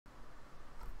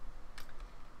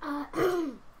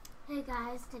Hey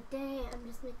guys, today I'm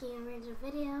just making a random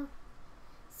video.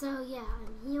 So yeah,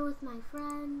 I'm here with my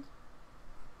friend,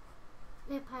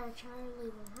 Vampire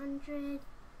Charlie 100.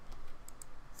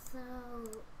 So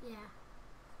yeah,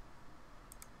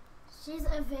 she's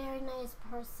a very nice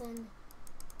person.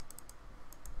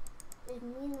 It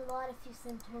means a lot if you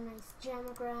send her nice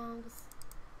gemograms.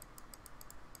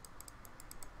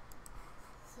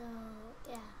 So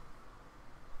yeah,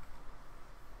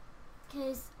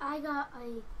 cause I got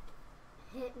a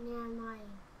hit near my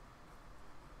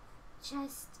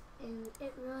chest and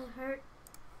it really hurt,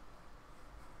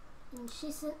 and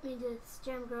she sent me this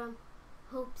gemogram,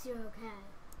 hopes you're okay,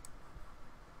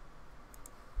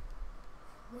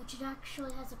 which it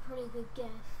actually has a pretty good gift.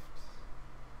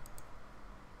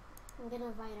 I'm gonna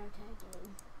invite our tag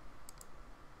in.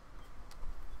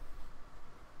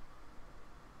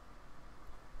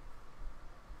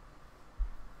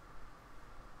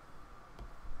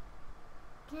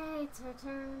 Okay, it's her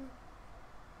turn.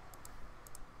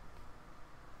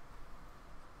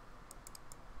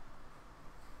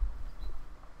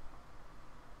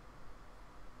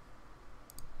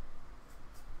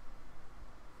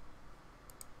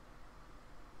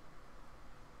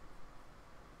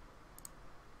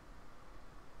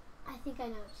 I think I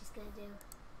know what she's gonna do.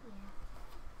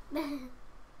 Yeah.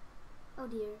 Oh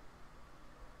dear.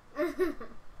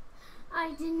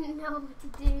 I didn't know what to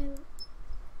do.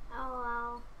 Oh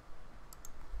wow.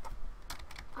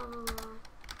 Oh wow.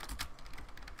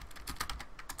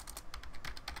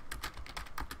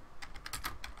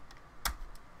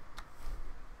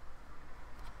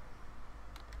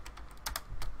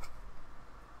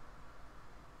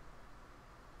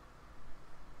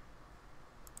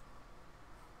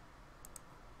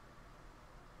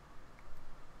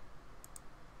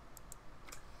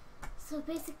 So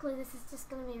basically this is just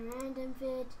gonna be a random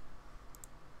vid.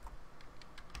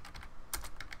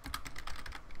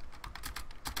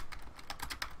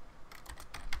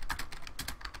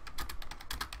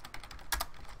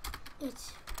 It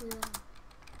will.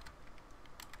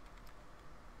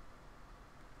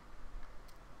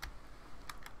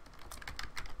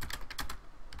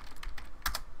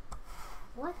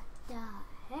 What the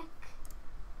heck?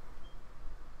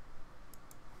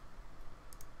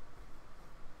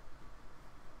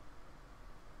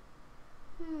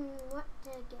 What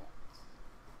did I get?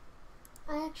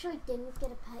 I actually didn't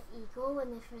get a pet eagle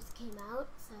when they first came out,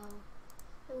 so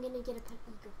I'm gonna get a pet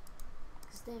eagle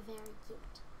because they're very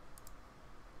cute.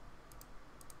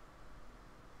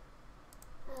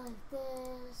 I like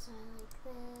this, I like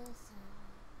this, I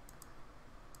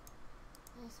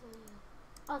like this one.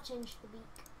 I'll change the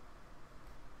beak.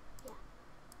 Yeah.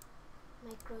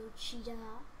 Micro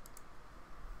cheetah.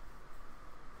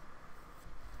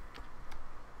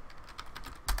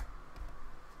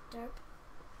 Derp.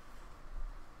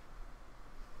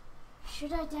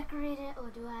 Should I decorate it or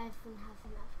do I even have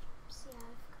enough gems? Yeah,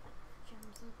 I've got enough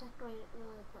gems. I'll decorate it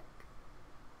really quick.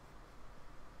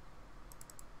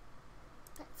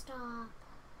 Let's stop.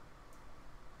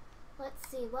 Let's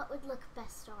see, what would look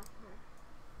best on her?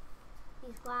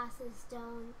 These glasses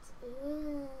don't.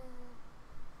 Ooh.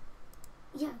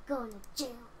 You're going to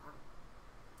jail now.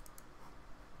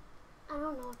 I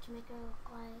don't know what to make her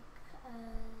look like.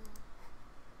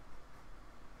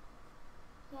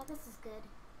 Yeah, this is good.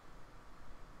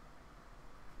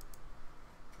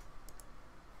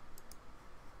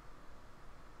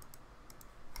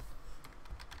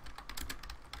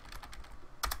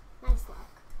 Nice look.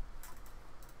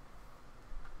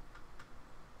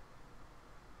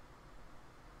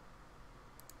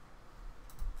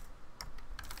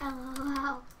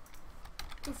 LOL.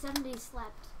 And somebody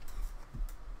slept.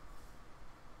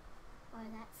 Or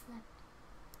that slept.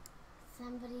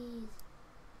 Somebody's.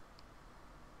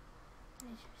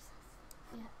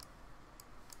 Yeah.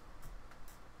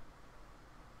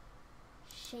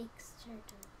 Shakes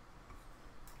turtle.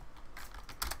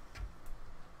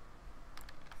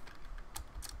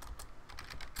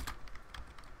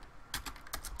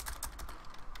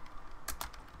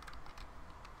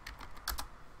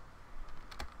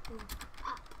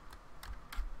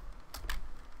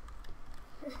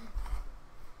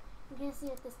 I'm gonna see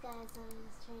what this guy has on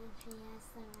his train if he has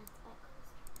the red spike on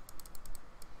his train.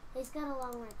 He's got a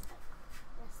long red spike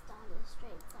rest on his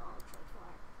train, so I'll trade for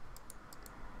it.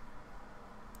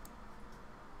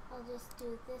 I'll just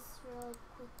do this real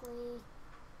quickly.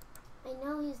 I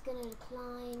know he's gonna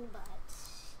decline, but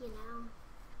you know,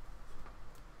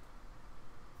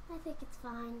 I think it's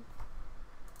fine.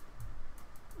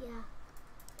 Yeah,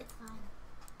 it's fine.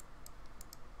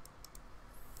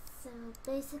 So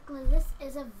basically this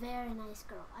is a very nice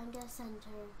girl. I'm gonna send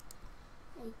her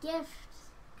a gift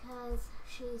because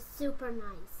she's super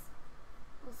nice.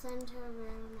 We'll send her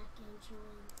random archangel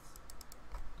wings.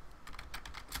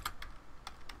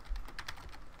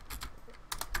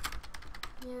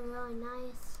 You're really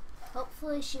nice.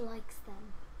 Hopefully she likes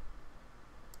them.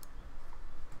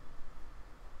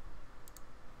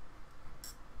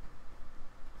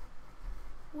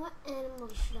 What animal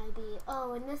should I be?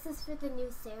 Oh, and this is for the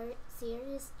new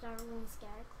series, Darwin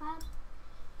Scare Club.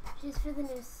 She's for the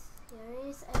new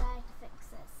series, and I have to fix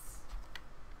this.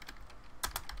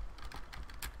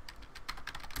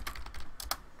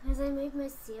 Because I made my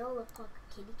seal look like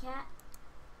a kitty cat.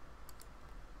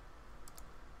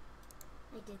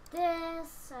 I did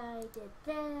this, I did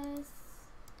this.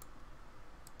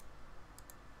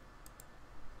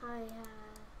 I had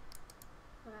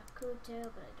a raccoon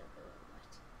tail, but I don't know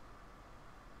what.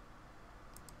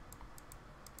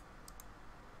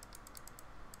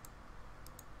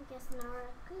 I guess now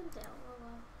raccoon tail, oh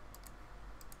well.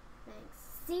 Thanks.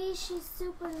 See, she's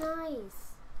super nice.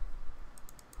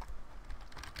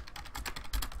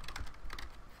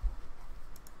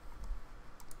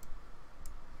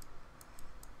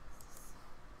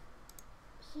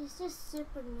 She's just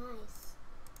super nice.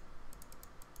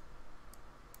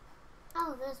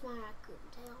 Oh, there's my raccoon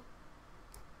tail.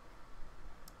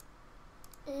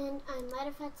 And I might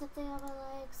have had something on my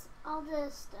legs. I'll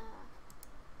just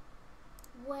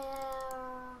wear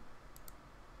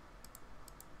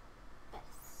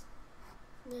this.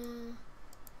 Nah.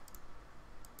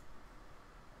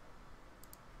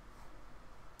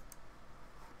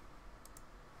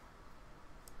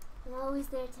 I'm always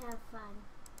there to have fun.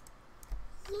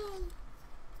 Yay!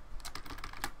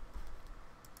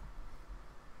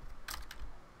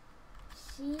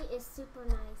 She is super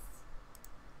nice.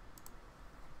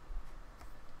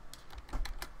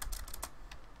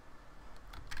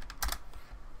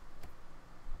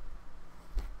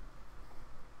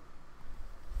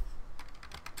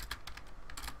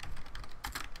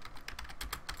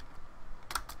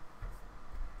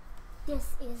 This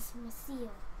is my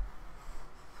seal.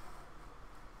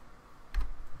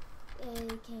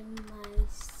 Okay, my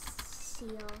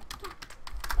seal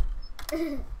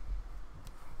cat.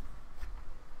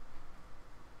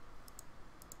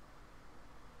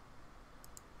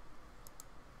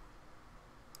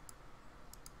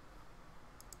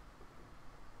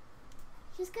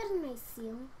 She's got a nice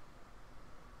seal.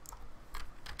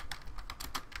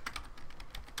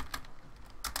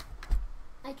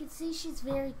 I can see she's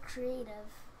very creative.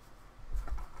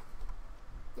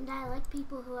 And I like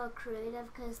people who are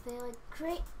creative because they like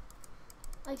create,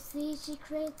 like see, she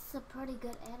creates some pretty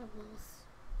good animals.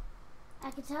 I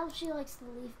can tell she likes the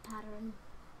leaf pattern.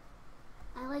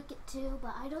 I like it too,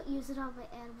 but I don't use it on my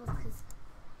animals because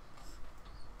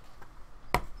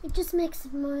it just makes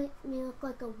me look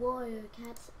like a warrior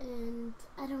cat, and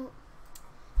I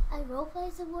roleplay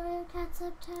as a warrior cat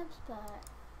sometimes, but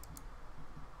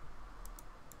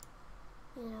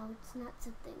you know, it's not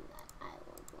something that I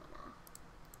would wanna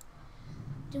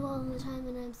do all the time,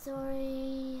 and I'm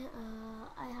sorry.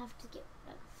 I have to get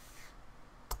rid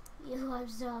of you. I'm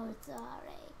so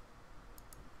sorry.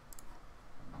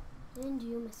 And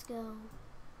you must go.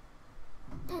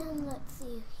 And let's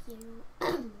see here.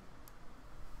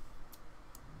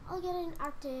 I'll get an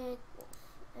Arctic wolf,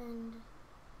 and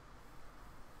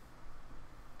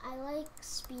I like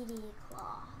Speedy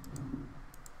Claw.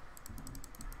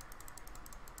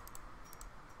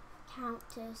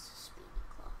 Countess Speedy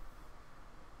Claw.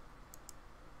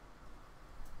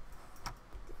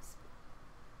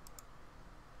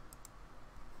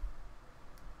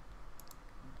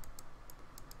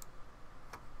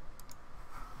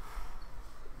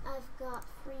 I've got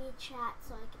free chat,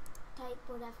 so I can type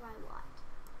whatever I want.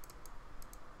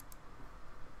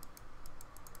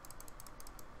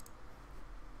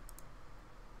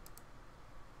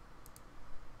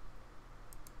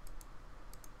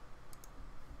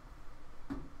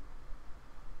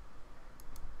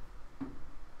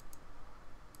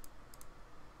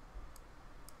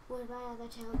 Where did my other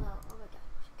tail go? Oh my god,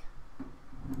 where'd it go?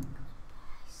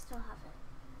 I still have it.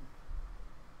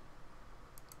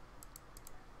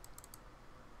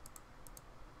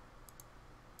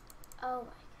 Oh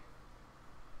my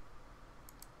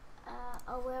god.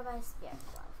 I'll wear my spirit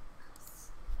glove.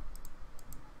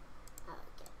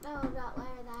 Okay, no, I'm not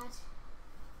wearing that.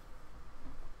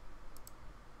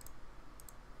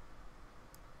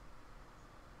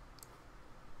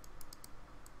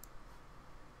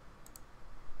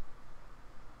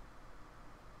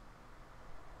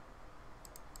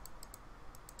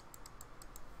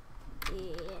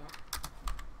 Yeah.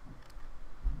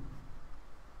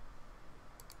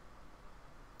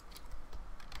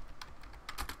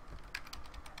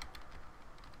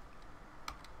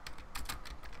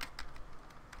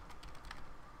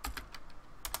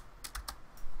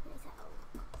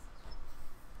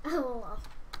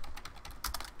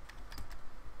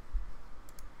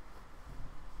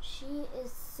 she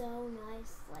is so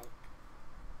nice. Like,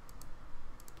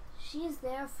 she's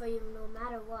there for you no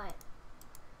matter what.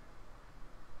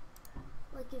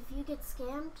 Like, if you get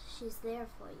scammed, she's there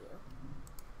for you.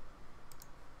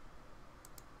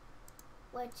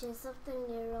 Which is something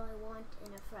you really want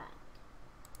in a friend.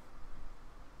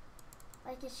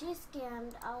 Like, if she's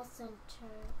scammed, I'll send her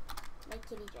my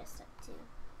kitty dressed up too.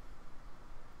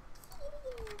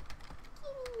 Kitty,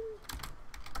 kitty.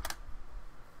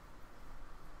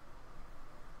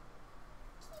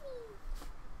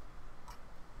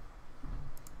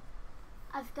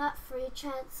 I've got free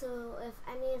chat, so if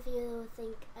any of you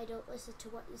think I don't listen to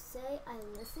what you say, I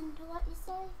listen to what you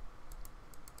say.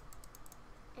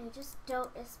 And just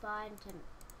don't respond to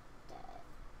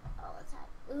all the time.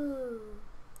 Ooh,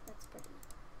 that's pretty.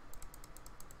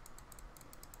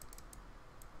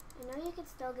 I know you can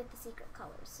still get the secret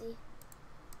color, see?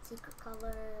 Secret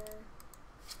color.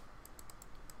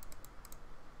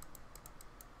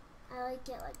 I like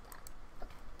it like that.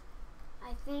 Okay.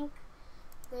 I think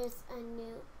there's a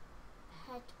new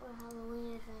pet or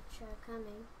Halloween adventure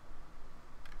coming.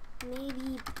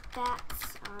 Maybe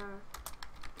bats are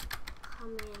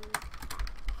coming back.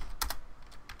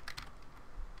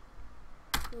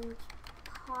 And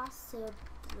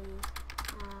possibly a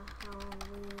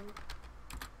Halloween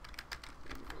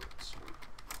adventure.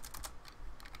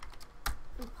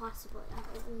 And possibly a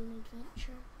Halloween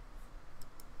adventure.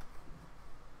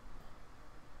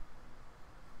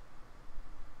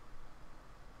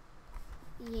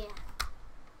 Yeah,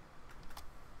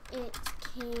 it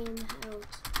came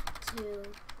out too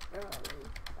early,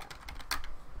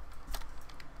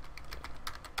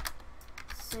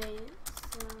 so they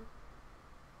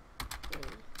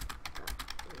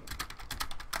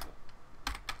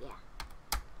yeah.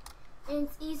 And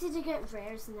it's easy to get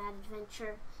rares in that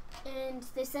adventure. And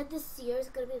they said this year is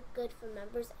going to be good for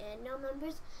members and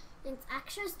non-members. And it's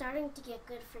actually starting to get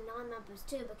good for non-members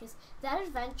too, because that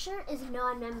adventure is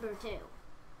non-member too.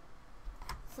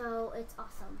 So it's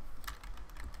awesome.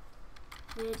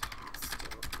 Vid has to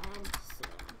end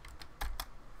soon.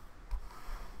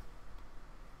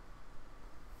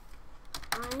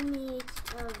 I made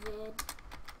a vid.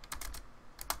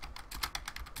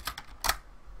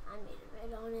 I made a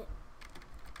vid on it.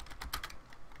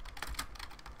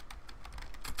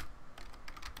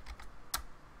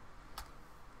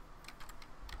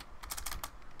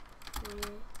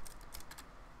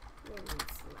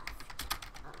 Minutes left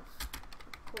of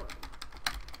recording.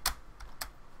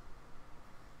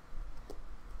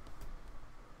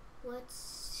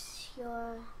 What's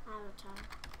your avatar?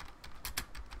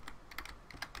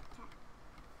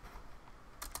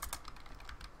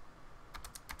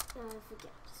 I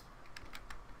forget.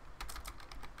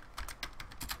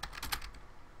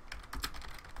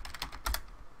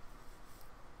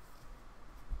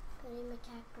 Putting my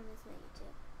cat on his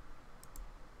YouTube.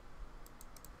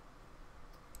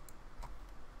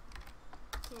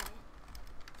 Okay.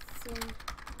 So,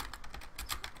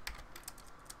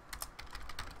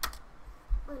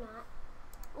 or not.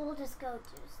 We'll just go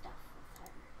do stuff with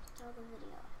her. Start the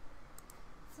video.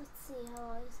 So let's see how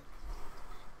long is it.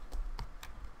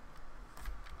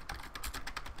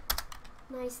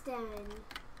 Nice den.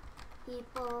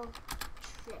 People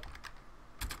trick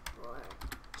or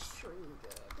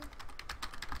treated at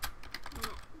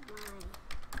my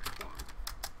den.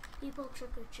 People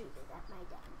trick or treated at my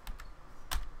den.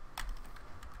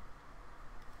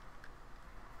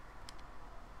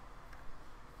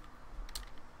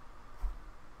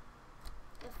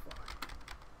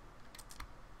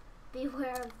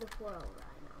 Beware of the portal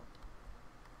rhino.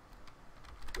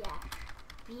 Yeah.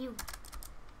 Beware.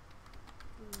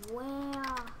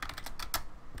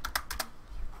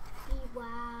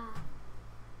 Beware.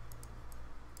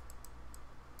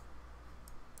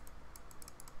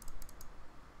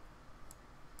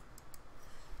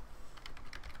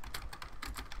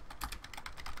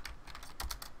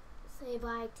 Say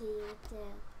bye to you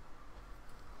too.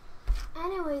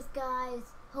 Anyways, guys,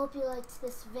 hope you liked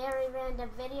this very random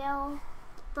video.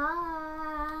 Bye.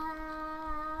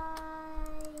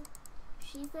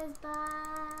 She says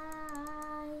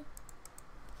bye.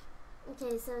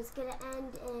 Okay, so it's gonna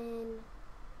end in